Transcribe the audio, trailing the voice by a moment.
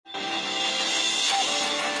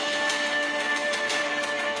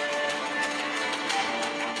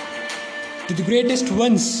to the greatest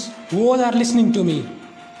ones who all are listening to me.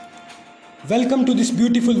 Welcome to this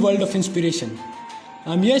beautiful world of inspiration.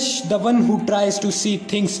 I'm Yash, the one who tries to see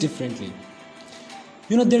things differently.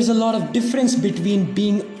 There's a lot of difference between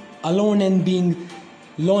being alone and being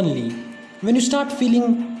lonely. When you start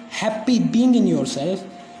feeling happy being in yourself,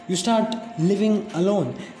 you start living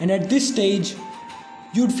alone. And at this stage,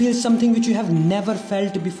 you'd feel something which you have never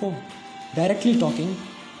felt before. Directly talking,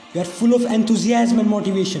 you are full of enthusiasm and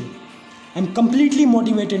motivation. I'm completely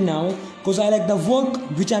motivated now because I like the work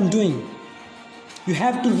which I'm doing. You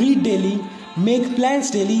have to read daily, make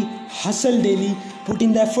plans daily, hustle daily, put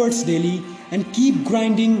in the efforts daily, and keep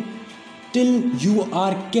grinding till you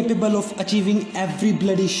are capable of achieving every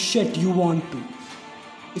bloody shit you want to.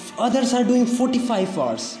 If others are doing 45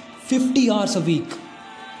 hours, 50 hours a week,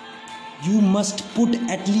 you must put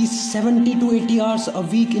at least 70 to 80 hours a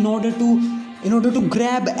week in order to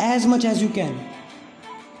grab as much as you can.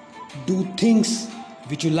 Do things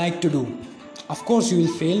which you like to do. Of course you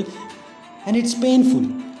will fail and it's painful,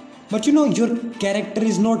 but your character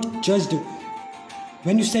is not judged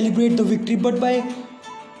when you celebrate the victory, but by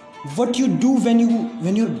what you do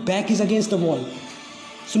when your back is against the wall.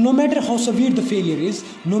 So no matter how severe the failure is,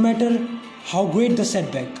 no matter how great the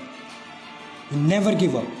setback, you never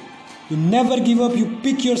give up. You never give up. You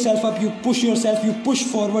pick yourself up, you push yourself, you push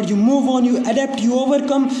forward, you move on, you adapt, you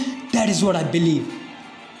overcome. That is what I believe.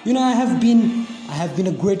 I have been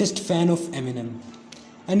a greatest fan of Eminem,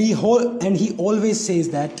 and he always says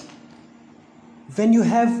that when you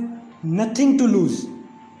have nothing to lose,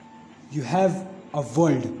 you have a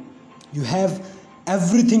world, you have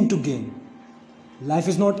everything to gain. Life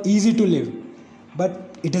is not easy to live,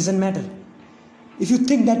 but it doesn't matter. If you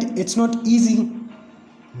think that it's not easy,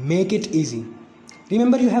 make it easy.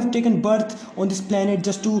 Remember, you have taken birth on this planet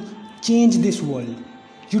just to change this world.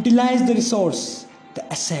 Utilize the resource, the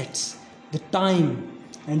assets, the time,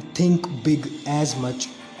 and think big as much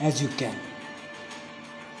as you can.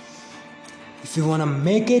 If you wanna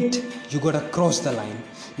make it, you gotta cross the line.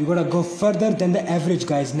 You gotta go further than the average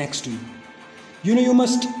guys next to you.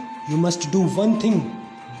 You must do one thing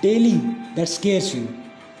daily that scares you.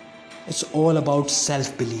 It's all about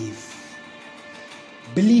self-belief.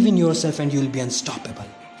 Believe in yourself and you'll be unstoppable.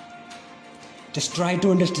 Just try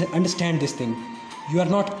to understand this thing. You are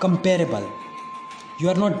not comparable. You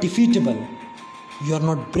are not defeatable. You are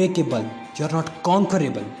not breakable. You are not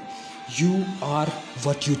conquerable. You are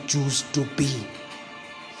what you choose to be.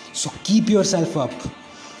 So keep yourself up.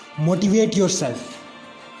 Motivate yourself.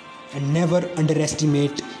 And never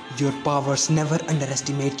underestimate your powers. Never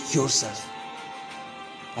underestimate yourself.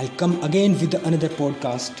 I'll come again with another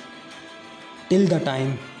podcast. Till the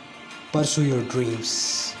time, pursue your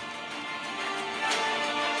dreams.